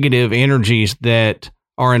negative energies that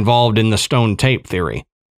are involved in the stone tape theory.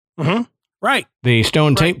 Mm-hmm. Right. The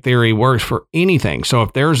stone tape theory works for anything. So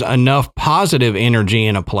if there's enough positive energy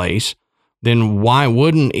in a place, then why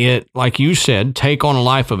wouldn't it, like you said, take on a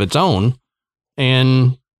life of its own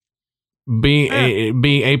and be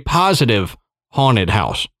a positive haunted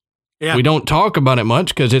house? Yeah. We don't talk about it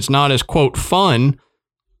much because it's not as, quote, fun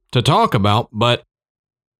to talk about, but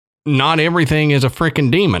not everything is a freaking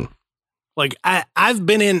demon. Like, I've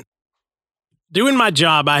been in, doing my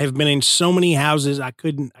job, I have been in so many houses I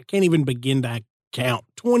can't even begin to count.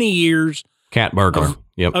 20 years. Cat burglar.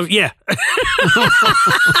 Yep. Yeah.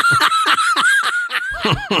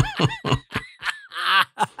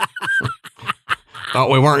 Thought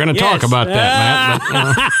we weren't going to talk about that,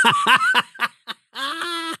 Matt.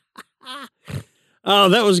 But, oh,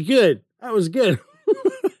 that was good. That was good.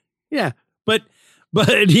 Yeah. But,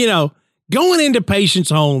 you know, going into patients'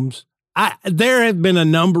 homes, there have been a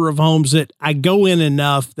number of homes that I go in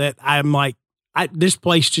enough that I'm like, this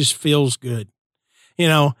place just feels good. You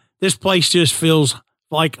know, this place just feels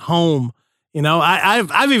like home. You know,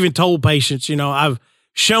 I've even told patients, you know, I've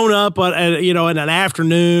shown up at you know, in an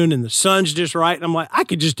afternoon and the sun's just right. And I'm like, I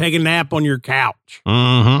could just take a nap on your couch.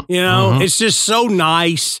 Mm-hmm. You know, it's just so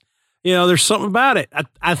nice. You know, there's something about it.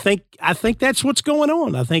 I think that's what's going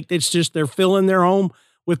on. I think it's just, they're filling their home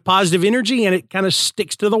with positive energy and it kind of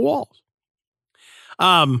sticks to the walls.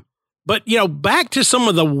 But you know, back to some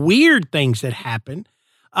of the weird things that happen.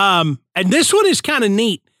 And this one is kind of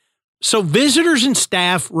neat. So visitors and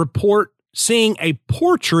staff report seeing a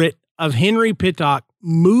portrait of Henry Pittock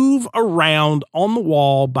move around on the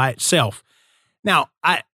wall by itself. Now,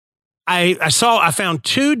 I found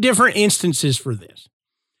two different instances for this.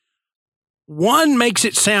 One makes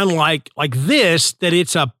it sound like this, that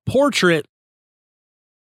it's a portrait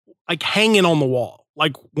like hanging on the wall.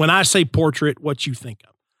 Like when I say portrait, what you think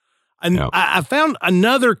of. And Yep. I found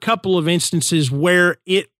another couple of instances where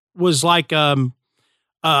it was like a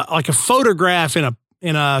photograph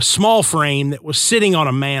in a small frame that was sitting on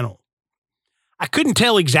a mantle. I couldn't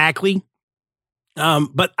tell exactly,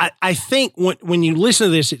 but I think when you listen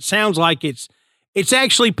to this, it sounds like it's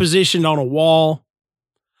actually positioned on a wall,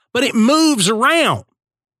 but it moves around.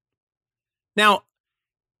 Now,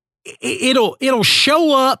 it'll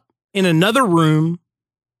show up in another room,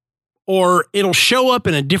 or it'll show up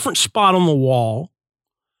in a different spot on the wall.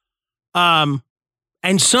 And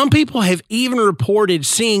some people have even reported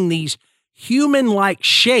seeing these human-like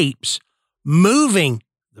shapes moving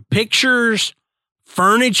the pictures,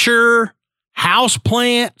 furniture, house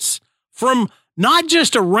plants from not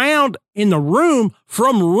just around in the room,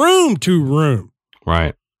 from room to room.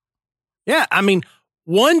 Right. Yeah. I mean,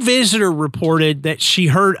 one visitor reported that she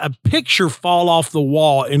heard a picture fall off the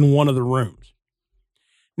wall in one of the rooms.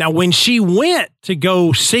 Now, when she went to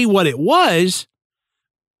go see what it was,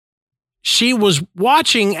 she was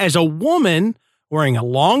watching as a woman wearing a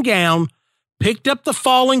long gown picked up the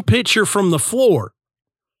falling picture from the floor.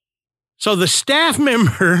 So a staff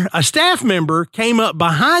member came up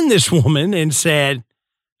behind this woman and said,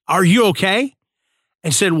 "Are you okay?"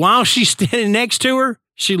 And said, while she's standing next to her,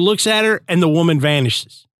 she looks at her and the woman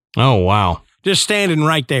vanishes. Oh, wow. Just standing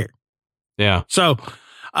right there. Yeah. So,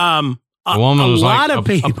 The woman was lot like, of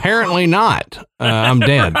people, apparently not. I'm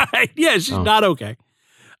dead. right? Yeah, she's not okay.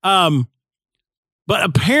 But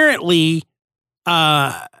apparently,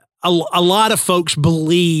 a lot of folks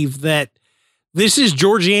believe that this is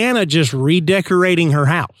Georgiana just redecorating her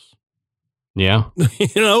house. Yeah.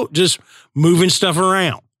 You know, just moving stuff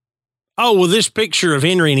around. Oh, well, this picture of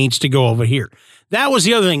Henry needs to go over here. That was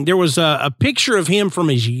the other thing. There was a picture of him from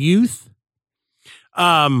his youth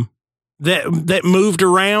that moved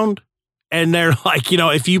around. And they're like, you know,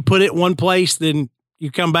 if you put it one place, then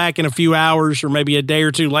you come back in a few hours or maybe a day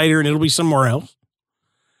or two later and it'll be somewhere else.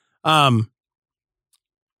 But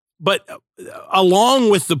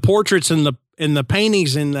along with the portraits and the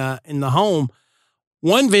paintings in the home,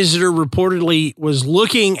 one visitor reportedly was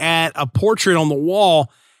looking at a portrait on the wall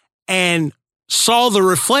and saw the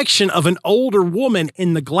reflection of an older woman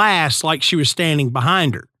in the glass, like she was standing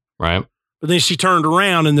behind her. Right. But then she turned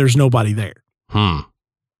around and there's nobody there.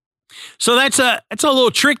 So that's a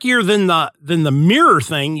little trickier than the mirror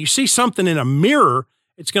thing. You see something in a mirror,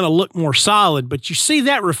 it's going to look more solid, but you see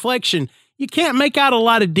that reflection, you can't make out a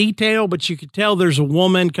lot of detail, but you could tell there's a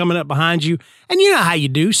woman coming up behind you. And you know how you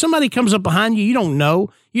do. Somebody comes up behind you, you don't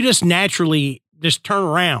know. You just naturally just turn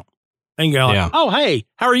around and go, like, "Oh, hey,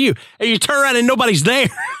 how are you?" And you turn around and nobody's there.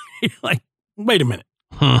 You're like, wait a minute.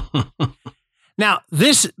 Now,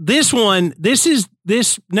 this is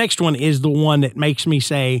this next one is the one that makes me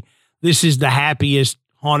say this is the happiest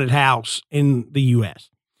haunted house in the U.S.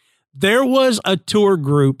 There was a tour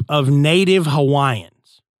group of native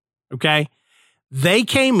Hawaiians. Okay. They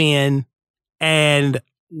came in, and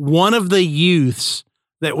one of the youths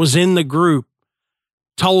that was in the group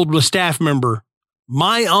told the staff member,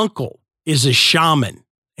 my uncle is a shaman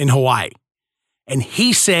in Hawaii. And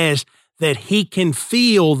he says that he can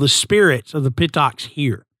feel the spirits of the Pittocks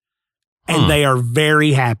here. And they are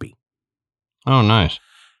very happy. Oh, nice.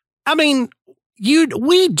 I mean,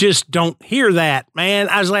 we just don't hear that, man.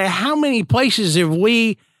 I was like, how many places have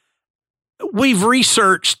we've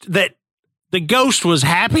researched that the ghost was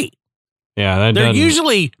happy? Yeah, they're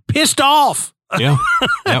usually pissed off. Yeah.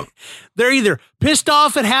 Yep. They're either pissed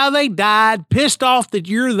off at how they died, pissed off that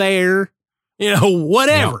you're there,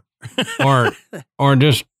 whatever. Yep. Or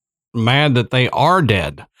just mad that they are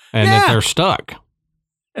dead and that they're stuck.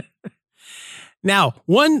 Now,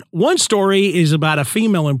 one story is about a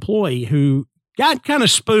female employee who got kind of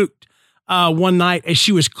spooked one night as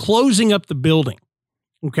she was closing up the building.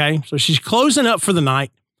 Okay, so she's closing up for the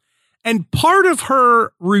night, and part of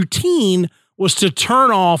her routine was to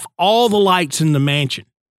turn off all the lights in the mansion.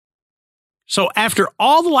 So after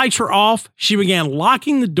all the lights were off, she began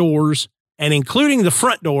locking the doors and including the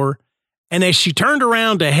front door. And as she turned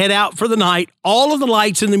around to head out for the night, all of the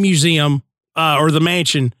lights in the museum or the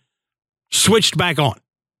mansion switched back on.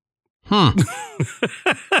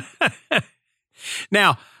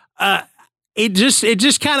 Now, it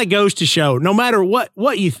just kind of goes to show, no matter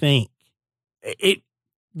what you think,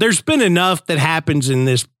 there's been enough that happens in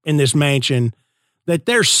this mansion that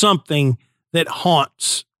there's something that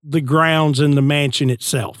haunts the grounds and the mansion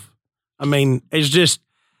itself. I mean, there's just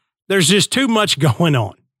too much going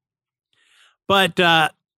on. But,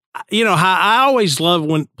 I always love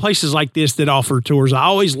when places like this that offer tours, I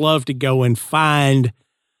always love to go and find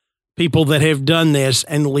people that have done this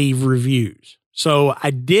and leave reviews. So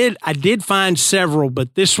I did find several,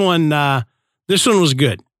 but this one was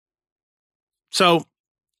good. So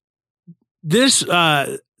these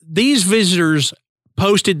visitors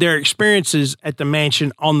posted their experiences at the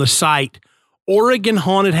mansion on the site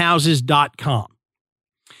OregonHauntedHouses.com.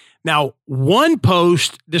 Now, one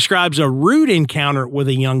post describes a rude encounter with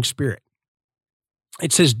a young spirit.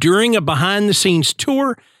 It says, during a behind-the-scenes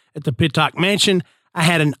tour at the Pittock Mansion, I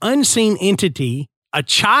had an unseen entity, a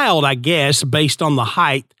child, I guess, based on the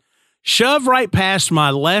height, shove right past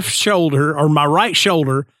my left shoulder or my right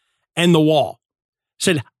shoulder and the wall.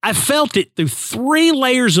 Said, I felt it through 3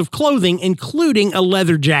 layers of clothing, including a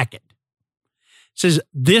leather jacket. Says,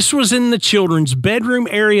 this was in the children's bedroom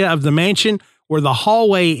area of the mansion where the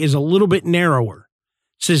hallway is a little bit narrower.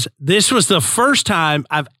 Says, this was the first time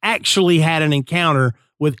I've actually had an encounter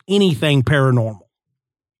with anything paranormal.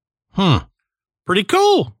 Pretty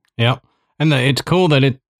cool. Yep. And it's cool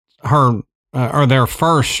that or their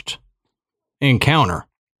first encounter.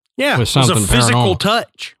 Yeah. With something it was a physical paranormal.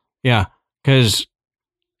 touch. Yeah. Because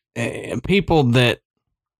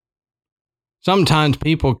sometimes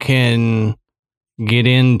people can get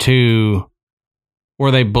into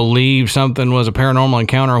where they believe something was a paranormal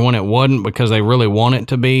encounter when it wasn't because they really want it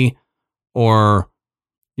to be. Or,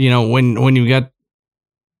 when you got,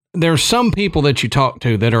 there's some people that you talk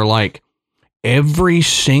to that are like, every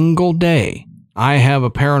single day I have a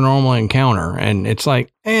paranormal encounter, and it's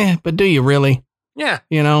like, but do you really? Yeah.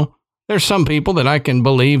 There's some people that I can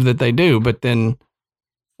believe that they do, but then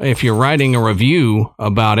if you're writing a review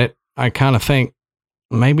about it, I kind of think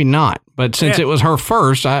maybe not. But since it was her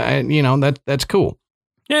first, that's cool.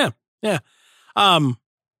 Yeah. Yeah.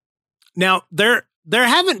 Now there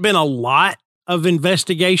haven't been a lot of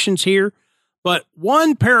investigations here, but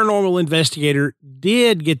one paranormal investigator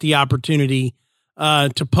did get the opportunity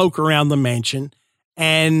to poke around the mansion,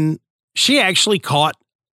 and she actually caught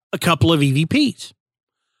a couple of EVPs.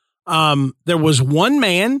 There was one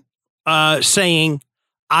man saying,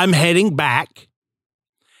 I'm heading back.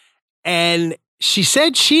 And she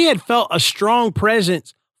said she had felt a strong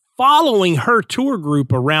presence following her tour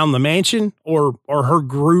group around the mansion, or her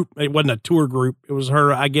group. It wasn't a tour group. It was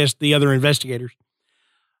her, I guess, the other investigators.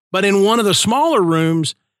 But in one of the smaller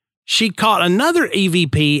rooms, she caught another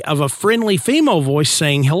EVP of a friendly female voice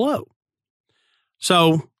saying hello.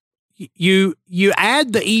 So you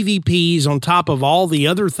add the EVPs on top of all the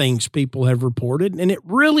other things people have reported, and it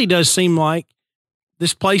really does seem like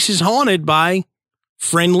this place is haunted by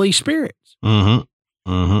friendly spirits.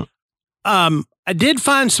 Mm-hmm. Mm-hmm. I did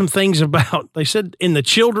find some things about, they said in the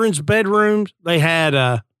children's bedrooms, they had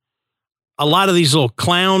a lot of these little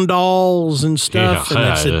clown dolls and stuff. Yeah.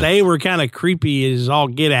 And they said they were kind of creepy as all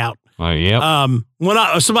get out. Yep.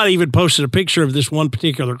 When somebody even posted a picture of this one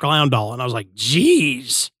particular clown doll, and I was like,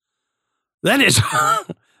 geez, that is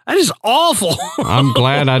awful. I'm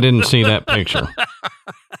glad I didn't see that picture.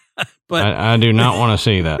 But I do not want to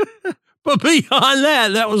see that. But beyond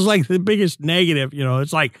that was like the biggest negative.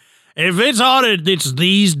 It's like, if it's haunted, it's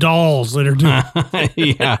these dolls that are doing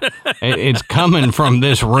it. Yeah. It's coming from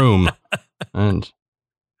this room. But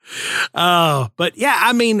yeah,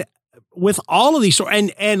 I mean, with all of these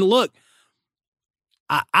stories, and look,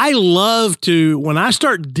 I love to, when I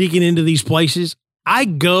start digging into these places, I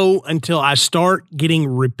go until I start getting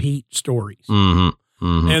repeat stories. Mm-hmm.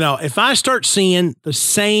 Mm-hmm. If I start seeing the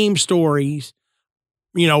same stories,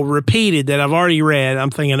 repeated that I've already read, I'm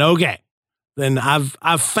thinking, okay, then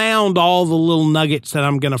I've found all the little nuggets that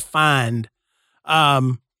I'm going to find.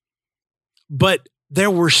 But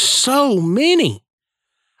there were so many.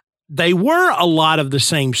 They were a lot of the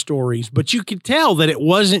same stories, but you could tell that it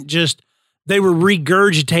wasn't just they were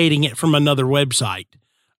regurgitating it from another website.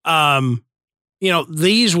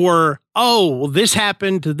 These were, this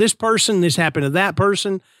happened to this person, this happened to that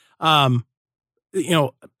person.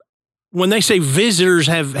 When they say visitors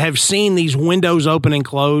have seen these windows open and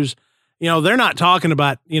close, they're not talking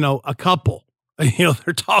about, a couple.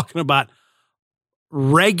 They're talking about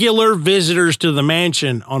regular visitors to the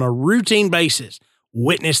mansion on a routine basis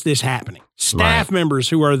witness this happening. Staff members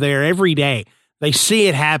who are there every day, they see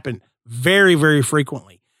it happen very, very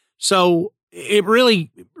frequently. So it really,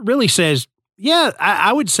 really says, yeah,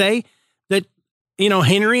 I would say that,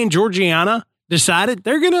 Henry and Georgiana decided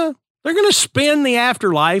they're going to spend the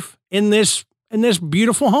afterlife in this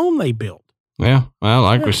beautiful home they built. Yeah. Well,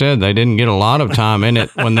 like we said, they didn't get a lot of time in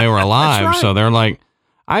it when they were alive. Right. So they're like,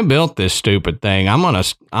 I built this stupid thing. I'm going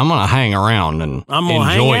to hang around and I'm going to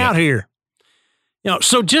hang out here.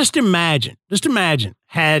 So just imagine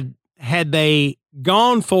had they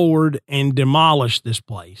gone forward and demolished this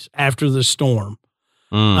place after the storm,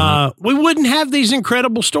 we wouldn't have these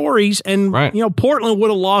incredible stories. And, Portland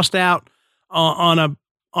would have lost out on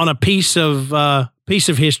a piece of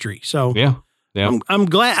history. So yeah. I'm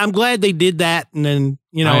glad they did that. And then,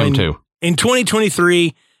 I am too. In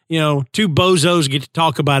 2023, two bozos get to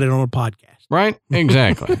talk about it on a podcast. Right?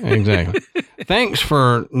 Exactly. Thanks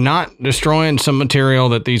for not destroying some material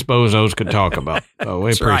that these bozos could talk about. So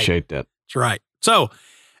we appreciate that. That's right. So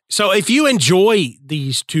if you enjoy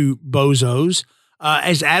these two bozos,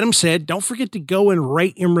 as Adam said, don't forget to go and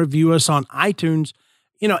rate and review us on iTunes.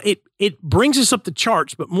 It brings us up the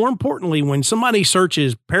charts, but more importantly, when somebody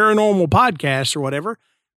searches paranormal podcasts or whatever,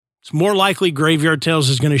 it's more likely Graveyard Tales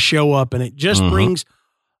is going to show up, and it just brings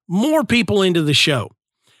more people into the show.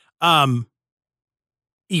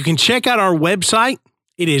 You can check out our website.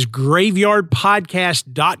 It is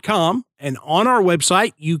graveyardpodcast.com. And on our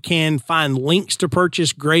website, you can find links to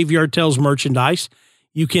purchase Graveyard Tales merchandise.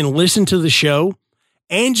 You can listen to the show,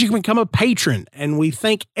 and you can become a patron. And we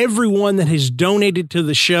thank everyone that has donated to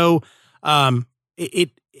the show.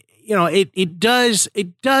 It does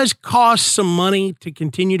cost some money to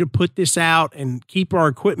continue to put this out and keep our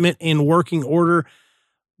equipment in working order.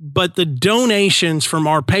 But the donations from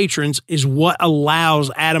our patrons is what allows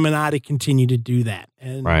Adam and I to continue to do that.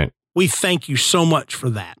 And we thank you so much for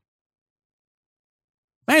that.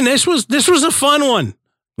 Man, this was a fun one.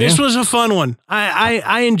 This was a fun one.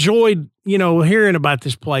 I enjoyed, hearing about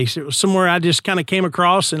this place. It was somewhere I just kind of came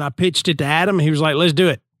across, and I pitched it to Adam, and he was like, let's do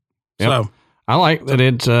it. Yep. So I like that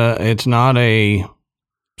it's not a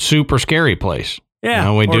super scary place.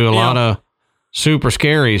 Yeah. We do a lot of super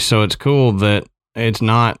scary, so it's cool that it's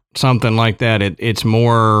not something like that. It's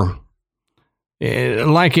more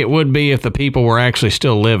like it would be if the people were actually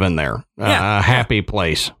still living there. A happy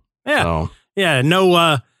place. Yeah. So. Yeah.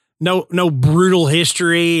 No brutal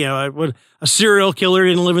history. A serial killer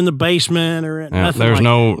didn't live in the basement or nothing. There's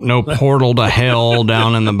no portal to hell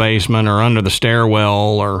down in the basement or under the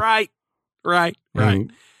stairwell or right.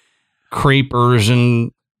 Creepers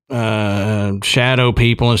and shadow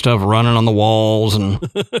people and stuff running on the walls and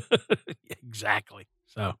exactly.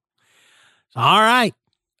 So all right.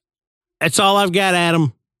 That's all I've got,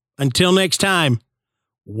 Adam. Until next time,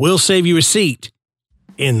 we'll save you a seat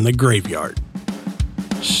in the graveyard.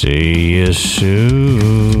 See you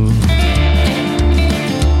soon.